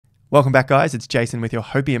Welcome back, guys. It's Jason with your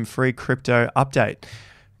Hopium-free crypto update.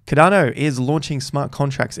 Cardano is launching smart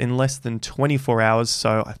contracts in less than 24 hours,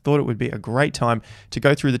 so I thought it would be a great time to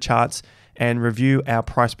go through the charts and review our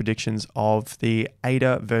price predictions of the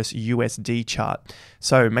ADA versus USD chart.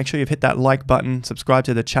 So make sure you've hit that like button, subscribe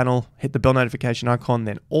to the channel, hit the bell notification icon,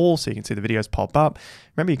 then all so you can see the videos pop up.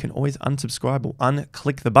 Remember, you can always unsubscribe or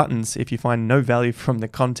unclick the buttons if you find no value from the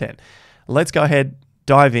content. Let's go ahead,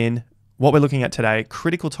 dive in. What we're looking at today,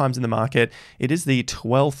 critical times in the market. It is the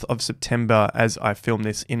 12th of September as I film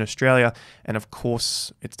this in Australia. And of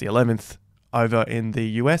course, it's the 11th over in the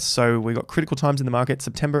US. So we've got critical times in the market.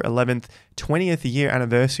 September 11th, 20th year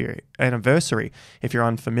anniversary. If you're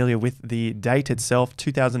unfamiliar with the date itself,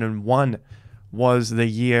 2001 was the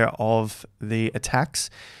year of the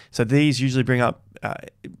attacks. So these usually bring up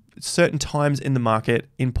certain times in the market,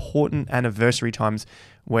 important anniversary times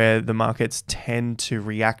where the markets tend to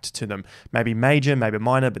react to them. Maybe major, maybe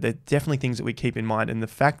minor, but they're definitely things that we keep in mind. And the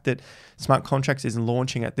fact that smart contracts is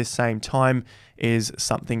launching at this same time is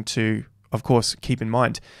something to, of course, keep in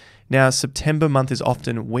mind. Now, September month is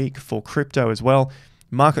often weak for crypto as well.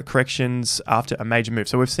 Market corrections after a major move.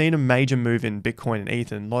 So we've seen a major move in Bitcoin and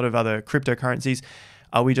ETH and a lot of other cryptocurrencies.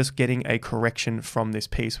 Are we just getting a correction from this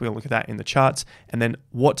piece? We'll look at that in the charts, and then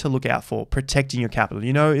what to look out for, protecting your capital.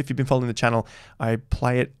 You know, if you've been following the channel, I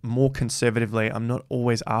play it more conservatively. I'm not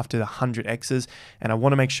always after the 100x's, and I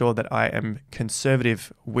want to make sure that I am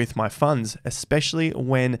conservative with my funds, especially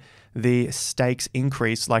when the stakes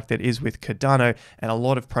increase like that is with Cardano and a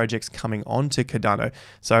lot of projects coming onto Cardano.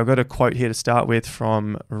 So I've got a quote here to start with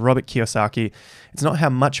from Robert Kiyosaki. It's not how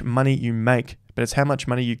much money you make, but it's how much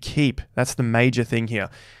money you keep. That's the major thing here.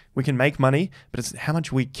 We can make money, but it's how much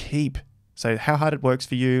we keep. So how hard it works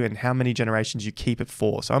for you and how many generations you keep it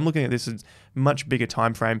for. So I'm looking at this as a much bigger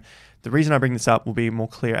time frame. The reason I bring this up will be more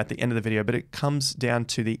clear at the end of the video, but it comes down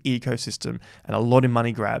to the ecosystem and a lot of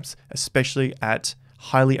money grabs, especially at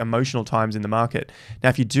highly emotional times in the market. Now,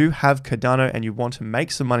 if you do have Cardano and you want to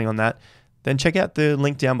make some money on that, then check out the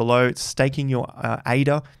link down below. It's staking your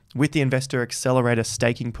ADA with the Investor Accelerator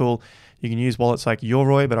staking pool. You can use wallets like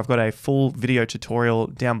Yoroi, but I've got a full video tutorial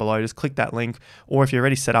down below. Just click that link. Or if you're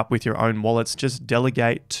already set up with your own wallets, just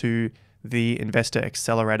delegate to the Investor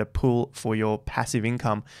Accelerator pool for your passive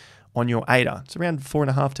income on your ADA. It's around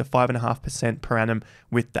 4.5 to 5.5% per annum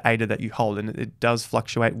with the ADA that you hold. And it does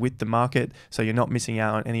fluctuate with the market, so you're not missing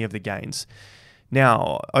out on any of the gains.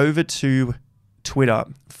 Now, over to Twitter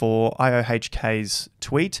for IOHK's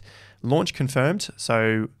tweet. Launch confirmed.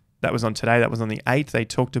 So that was on today. That was on the 8th. They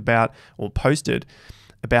talked about or posted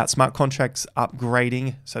about smart contracts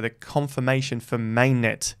upgrading. So the confirmation for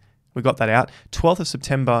mainnet, we got that out. 12th of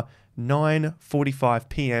September, 9:45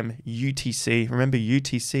 p.m. UTC. Remember,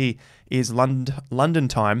 UTC is London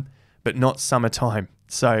time, but not summertime.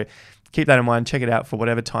 So keep that in mind. Check it out for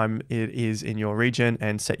whatever time it is in your region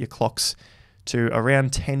and set your clocks to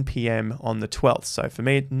around 10 p.m. on the 12th. So for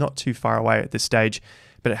me, not too far away at this stage,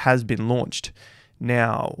 but it has been launched.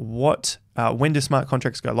 Now, when do smart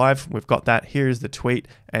contracts go live? We've got that. Here is the tweet,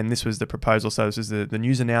 and this was the proposal. So this is the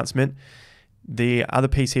news announcement. The other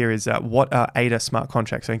piece here is what are ADA smart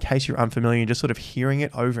contracts? So in case you're unfamiliar, you're just sort of hearing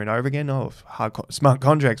it over and over again. Oh, smart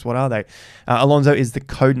contracts, what are they? Alonzo is the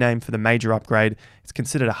code name for the major upgrade. It's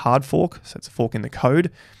considered a hard fork, so it's a fork in the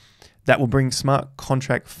code that will bring smart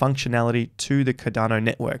contract functionality to the Cardano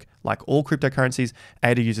network. Like all cryptocurrencies,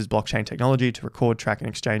 ADA uses blockchain technology to record, track, and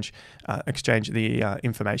exchange the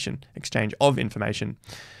information.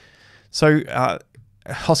 So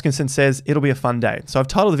Hoskinson says it'll be a fun day. So I've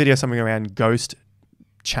titled the video something around ghost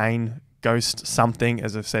chain, ghost something,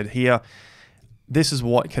 as I've said here. This is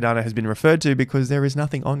what Cardano has been referred to because there is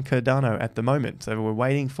nothing on Cardano at the moment. So we're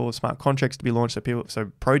waiting for smart contracts to be launched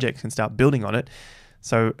so projects can start building on it.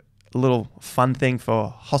 So a little fun thing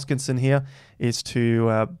for Hoskinson here is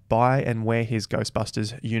to buy and wear his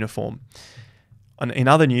Ghostbusters uniform. In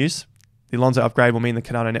other news, the Alonzo upgrade will mean the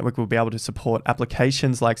Cardano network will be able to support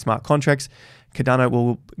applications like smart contracts. Cardano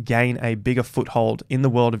will gain a bigger foothold in the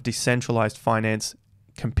world of decentralized finance,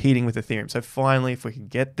 competing with Ethereum. So finally, if we can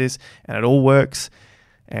get this and it all works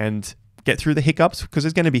and get through the hiccups, because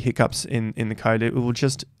there's going to be hiccups in the code, it will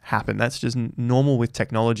just happen. That's just normal with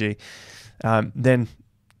technology. Then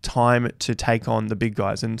time to take on the big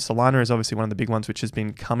guys. And Solana is obviously one of the big ones, which has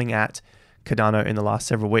been coming at Cardano in the last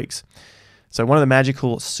several weeks. So one of the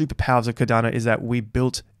magical superpowers of Cardano is that we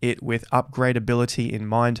built it with upgradability in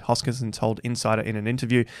mind. Hoskinson told Insider in an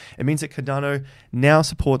interview. It means that Cardano now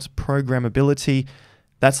supports programmability.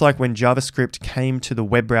 That's like when JavaScript came to the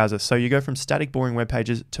web browser. So you go from static, boring web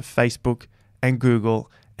pages to Facebook and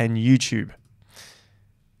Google and YouTube.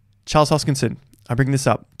 Charles Hoskinson, I bring this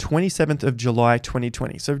up 27th of July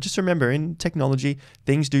 2020. So just remember, in technology,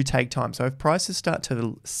 things do take time. So if prices start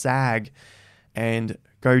to sag and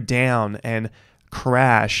go down and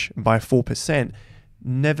crash by 4%,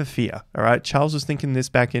 never fear. All right. Charles was thinking this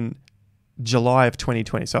back in July of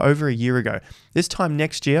 2020. So over a year ago. This time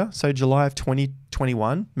next year, so July of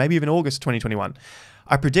 2021, maybe even August 2021,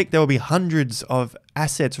 I predict there will be hundreds of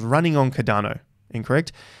assets running on Cardano.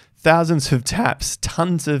 Incorrect? Thousands of taps,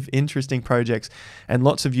 tons of interesting projects, and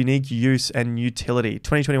lots of unique use and utility.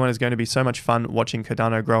 2021 is going to be so much fun watching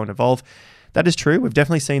Cardano grow and evolve. That is true. We've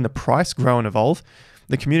definitely seen the price grow and evolve.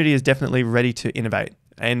 The community is definitely ready to innovate.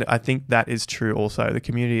 And I think that is true also. The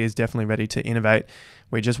community is definitely ready to innovate.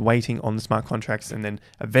 We're just waiting on the smart contracts, and then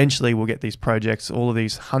eventually we'll get these projects, all of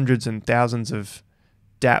these hundreds and thousands of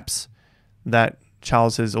dApps that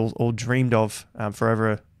Charles has all dreamed of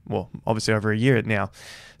obviously over a year now.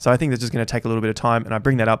 So I think that's just going to take a little bit of time. And I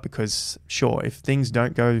bring that up because, sure, if things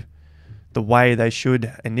don't go the way they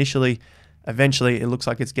should initially, eventually it looks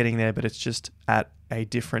like it's getting there, but it's just at a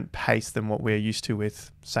different pace than what we're used to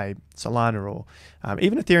with, say, Solana or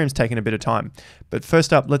even Ethereum's taken a bit of time. But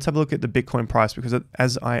first up, let's have a look at the Bitcoin price, because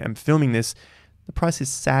as I am filming this, the price is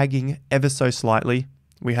sagging ever so slightly.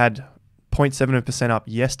 We had 0.7% up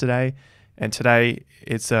yesterday, and today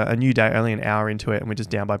it's a new day, only an hour into it, and we're just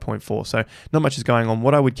down by 0.4. So not much is going on.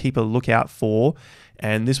 What I would keep a lookout for,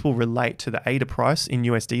 and this will relate to the ADA price in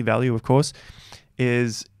USD value, of course,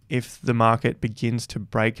 is if the market begins to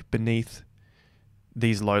break beneath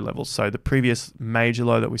these low levels. So the previous major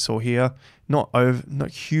low that we saw here, not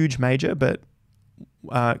huge major, but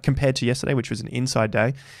compared to yesterday, which was an inside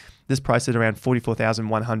day, this price is around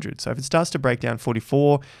 44,100. So if it starts to break down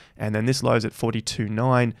 44, and then this low is at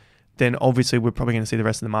 42.9, then obviously we're probably going to see the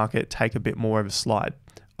rest of the market take a bit more of a slide.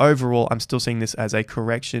 Overall, I'm still seeing this as a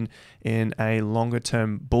correction in a longer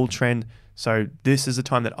term bull trend. So this is the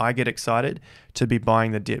time that I get excited to be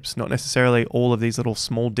buying the dips, not necessarily all of these little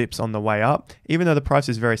small dips on the way up. Even though the price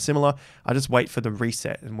is very similar, I just wait for the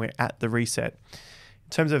reset, and we're at the reset. In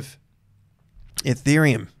terms of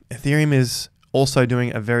Ethereum is also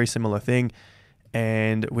doing a very similar thing,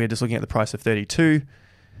 and we're just looking at the price of 32.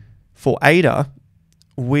 For ADA,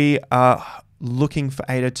 we are looking for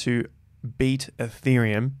ADA to beat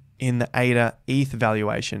Ethereum in the ADA ETH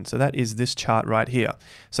valuation. So that is this chart right here.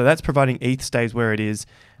 So that's providing ETH stays where it is.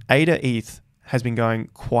 ADA ETH has been going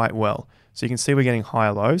quite well. So you can see we're getting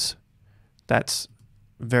higher lows. That's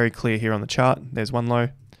very clear here on the chart. There's one low,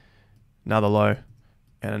 another low,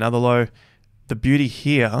 and another low. The beauty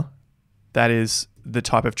here, that is the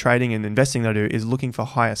type of trading and investing that I do, is looking for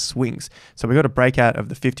higher swings. So we got a breakout of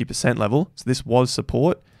the 50% level. So this was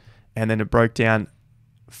support, and then it broke down,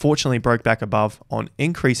 fortunately broke back above on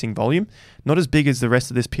increasing volume. Not as big as the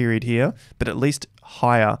rest of this period here, but at least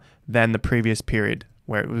higher than the previous period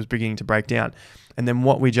where it was beginning to break down. And then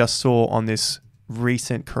what we just saw on this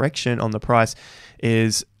recent correction on the price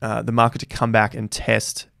is the market to come back and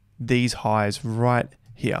test these highs right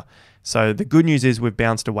here. So the good news is we've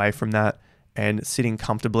bounced away from that and sitting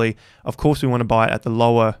comfortably. Of course, we want to buy it at the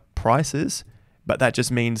lower prices, but that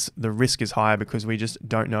just means the risk is higher because we just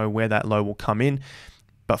don't know where that low will come in.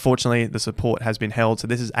 But fortunately, the support has been held. So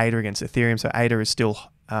this is ADA against Ethereum. So ADA is still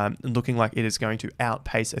looking like it is going to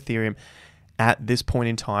outpace Ethereum at this point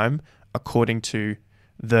in time, according to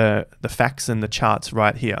the facts and the charts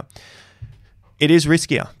right here. It is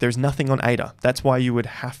riskier. There's nothing on ADA. That's why you would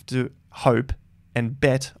have to hope and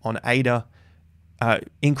bet on ADA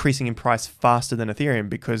increasing in price faster than Ethereum,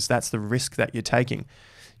 because that's the risk that you're taking.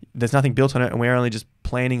 There's nothing built on it, and we're only just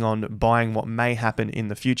planning on buying what may happen in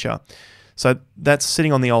the future. So that's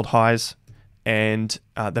sitting on the old highs, and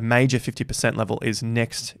the major 50% level is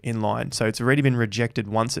next in line. So it's already been rejected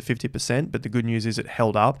once at 50%, but the good news is it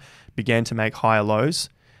held up, began to make higher lows,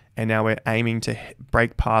 and now we're aiming to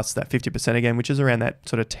break past that 50% again, which is around that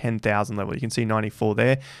sort of 10,000 level. You can see 94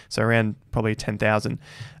 there, so around probably 10,000.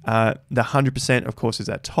 The 100%, of course, is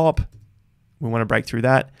at top. We want to break through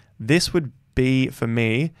that. This would be, for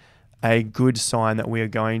me, a good sign that we are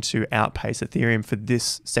going to outpace Ethereum for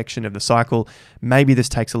this section of the cycle. Maybe this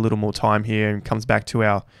takes a little more time here and comes back to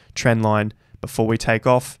our trend line before we take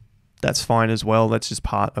off. That's fine as well. That's just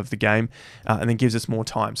part of the game, and then gives us more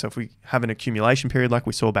time. So if we have an accumulation period like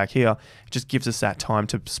we saw back here, it just gives us that time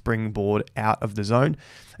to springboard out of the zone.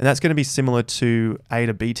 And that's going to be similar to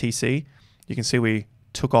ADA BTC. You can see we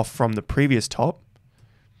took off from the previous top.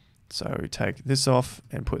 So we take this off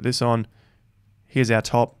and put this on. Here's our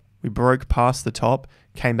top. We broke past the top,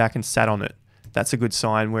 came back and sat on it. That's a good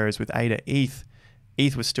sign. Whereas with ADA ETH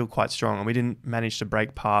was still quite strong, and we didn't manage to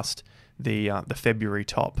break past the February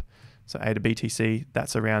top. So ADA BTC,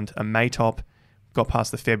 that's around a May top, got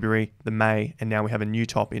past the February, the May, and now we have a new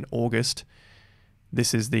top in August.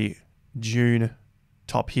 This is the June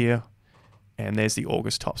top here, and there's the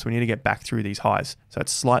August top. So we need to get back through these highs. So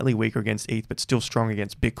it's slightly weaker against ETH, but still strong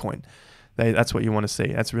against Bitcoin. That's what you want to see.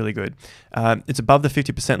 That's really good. It's above the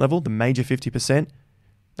 50% level, the major 50%.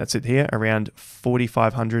 That's it here, around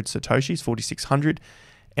 4,500 Satoshis, 4,600.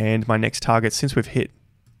 And my next target, since we've hit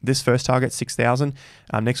this first target, 6,000,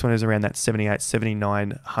 next one is around that 78,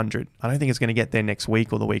 7,900. I don't think it's going to get there next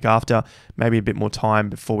week or the week after. Maybe a bit more time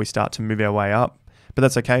before we start to move our way up. But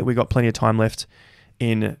that's okay. We've got plenty of time left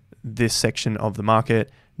in this section of the market.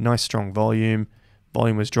 Nice strong volume.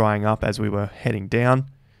 Volume was drying up as we were heading down.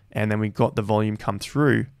 And then we got the volume come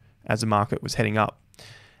through as the market was heading up.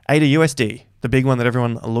 ADA USD, the big one that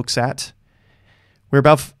everyone looks at. We're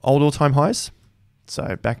above old all-time highs.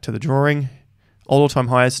 So back to the drawing. Old all-time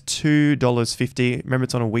highs, $2.50. Remember,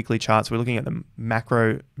 it's on a weekly chart, so we're looking at the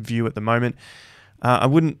macro view at the moment. I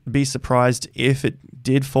wouldn't be surprised if it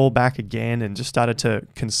did fall back again and just started to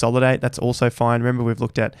consolidate. That's also fine. Remember, we've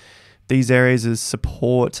looked at these areas as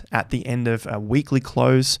support at the end of a weekly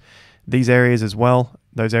close. These areas as well.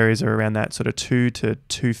 Those areas are around that sort of 2 to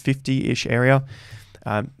 250-ish area.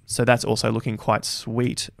 So that's also looking quite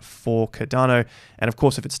sweet for Cardano. And of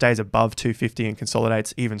course, if it stays above 250 and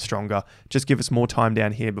consolidates, even stronger. Just give us more time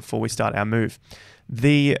down here before we start our move.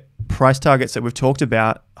 The price targets that we've talked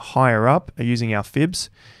about higher up are using our fibs.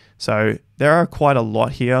 So there are quite a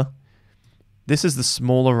lot here. This is the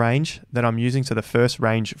smaller range that I'm using. So the first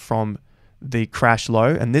range from the crash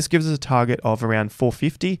low. And this gives us a target of around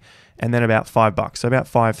 450 and then about $5, so about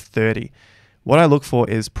 530. What I look for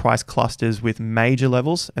is price clusters with major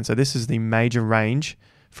levels. And so this is the major range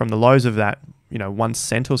from the lows of that, 1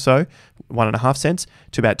 cent or so, 1.5 cents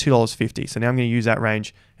to about $2.50. So now I'm going to use that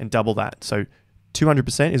range and double that. So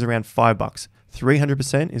 200% is around $5.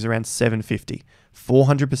 300% is around $7.50.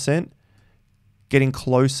 400% getting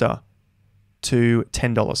closer to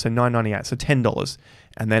 $10. So $9.98. So $10.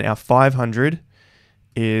 And then our 500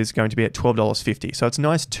 is going to be at $12.50. So it's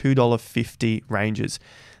nice $2.50 ranges.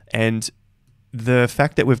 And the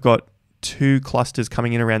fact that we've got two clusters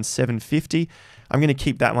coming in around 750, I'm going to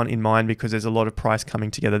keep that one in mind because there's a lot of price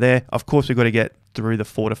coming together there. Of course, we've got to get through the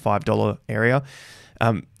 $4 to $5 area.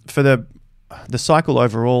 For the cycle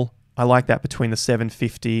overall, I like that between the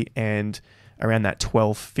 750 and around that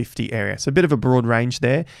 1250 area. So a bit of a broad range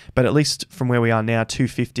there, but at least from where we are now,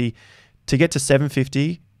 250 to get to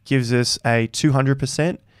 750 gives us a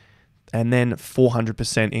 200% and then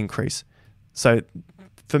 400% increase. So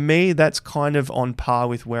for me, that's kind of on par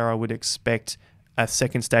with where I would expect a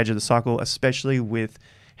second stage of the cycle, especially with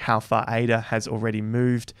how far ADA has already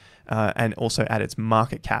moved and also at its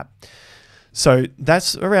market cap. So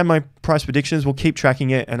that's around my price predictions. We'll keep tracking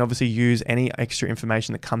it and obviously use any extra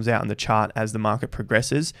information that comes out in the chart as the market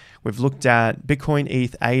progresses. We've looked at Bitcoin,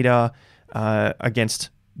 ETH, ADA against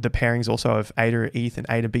the pairings also of ADA ETH and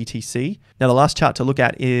ADA BTC. Now the last chart to look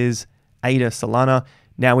at is ADA Solana.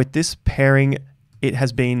 Now with this pairing, it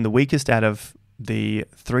has been the weakest out of the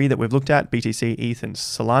three that we've looked at, BTC, ETH, and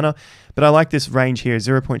Solana. But I like this range here,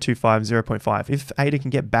 0.25, 0.5. If ADA can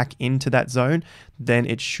get back into that zone, then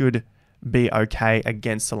it should be okay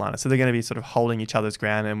against Solana. So they're going to be sort of holding each other's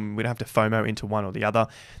ground and we don't have to FOMO into one or the other.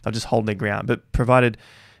 They'll just hold their ground. But provided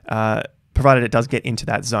it does get into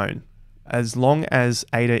that zone. As long as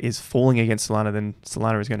ADA is falling against Solana, then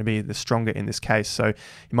Solana is going to be the stronger in this case. So you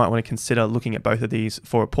might want to consider looking at both of these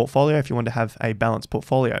for a portfolio if you want to have a balanced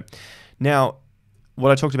portfolio. Now,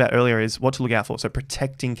 what I talked about earlier is what to look out for. So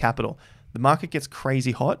protecting capital. The market gets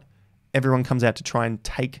crazy hot. Everyone comes out to try and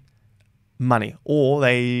take money, or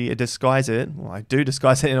they disguise it. Well, I do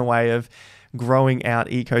disguise it in a way of growing out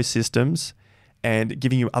ecosystems and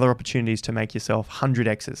giving you other opportunities to make yourself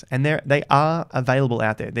 100x's. And they are available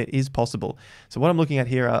out there. That is possible. So what I'm looking at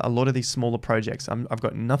here are a lot of these smaller projects. I've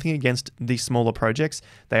got nothing against these smaller projects.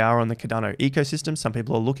 They are on the Cardano ecosystem. Some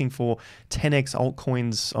people are looking for 10x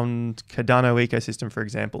altcoins on Cardano ecosystem, for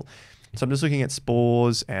example. So I'm just looking at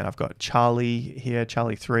Spores, and I've got Charlie here,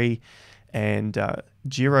 Charlie 3, and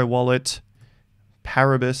Giro Wallet,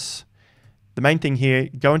 Paribus. The main thing here,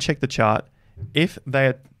 go and check the chart. If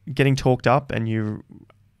they're getting talked up and you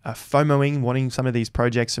are FOMOing, wanting some of these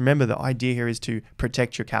projects, remember the idea here is to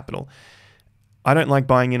protect your capital. I don't like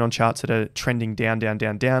buying in on charts that are trending down, down,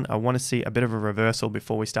 down, down. I want to see a bit of a reversal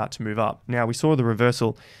before we start to move up. Now, we saw the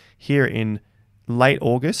reversal here in late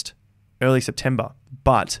August, early September,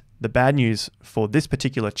 but the bad news for this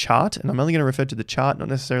particular chart, and I'm only going to refer to the chart, not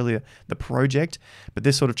necessarily the project, but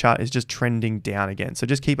this sort of chart is just trending down again. So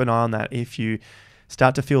just keep an eye on that if you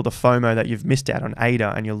start to feel the FOMO that you've missed out on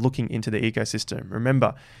ADA and you're looking into the ecosystem.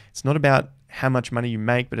 Remember, it's not about how much money you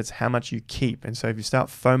make, but it's how much you keep. And so if you start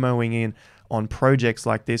FOMOing in on projects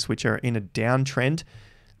like this, which are in a downtrend,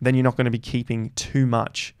 then you're not going to be keeping too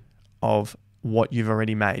much of what you've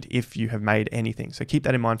already made, if you have made anything. So keep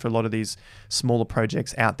that in mind for a lot of these smaller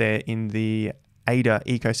projects out there in the ADA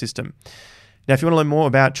ecosystem. Now, if you want to learn more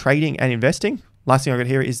about trading and investing, last thing I've got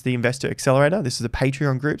here is the Investor Accelerator. This is a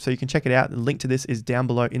Patreon group, so you can check it out. The link to this is down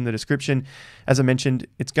below in the description. As I mentioned,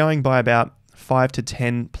 it's going by about 5 to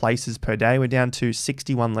 10 places per day. We're down to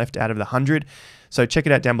 61 left out of the 100. So check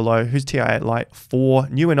it out down below. Who's TI Lite for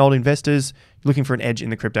new and old investors looking for an edge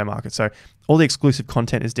in the crypto market. So all the exclusive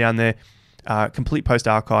content is down there. Complete post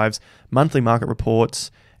archives, monthly market reports,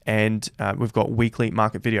 and we've got weekly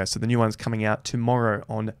market videos. So the new one's coming out tomorrow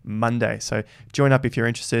on Monday. So join up if you're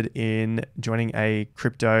interested in joining a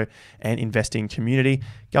crypto and investing community,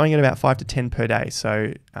 going at about 5 to 10 per day.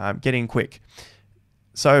 So get in quick.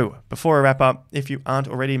 So before I wrap up, if you aren't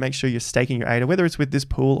already, make sure you're staking your ADA, whether it's with this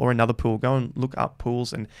pool or another pool. Go and look up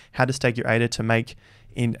pools and how to stake your ADA to make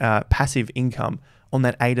passive income on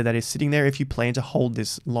that ADA that is sitting there if you plan to hold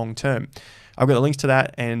this long term. I've got the links to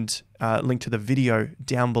that and link to the video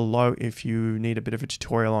down below if you need a bit of a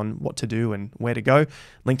tutorial on what to do and where to go.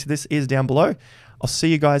 Link to this is down below. I'll see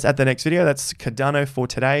you guys at the next video. That's Cardano for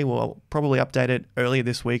today. We'll probably update it earlier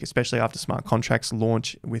this week, especially after smart contracts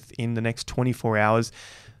launch within the next 24 hours.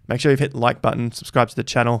 Make sure you've hit the like button, subscribe to the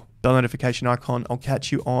channel, bell notification icon. I'll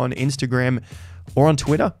catch you on Instagram or on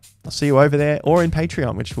Twitter. I'll see you over there or in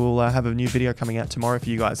Patreon, which will have a new video coming out tomorrow for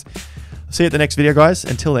you guys. I'll see you at the next video, guys.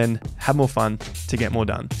 Until then, have more fun to get more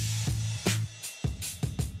done.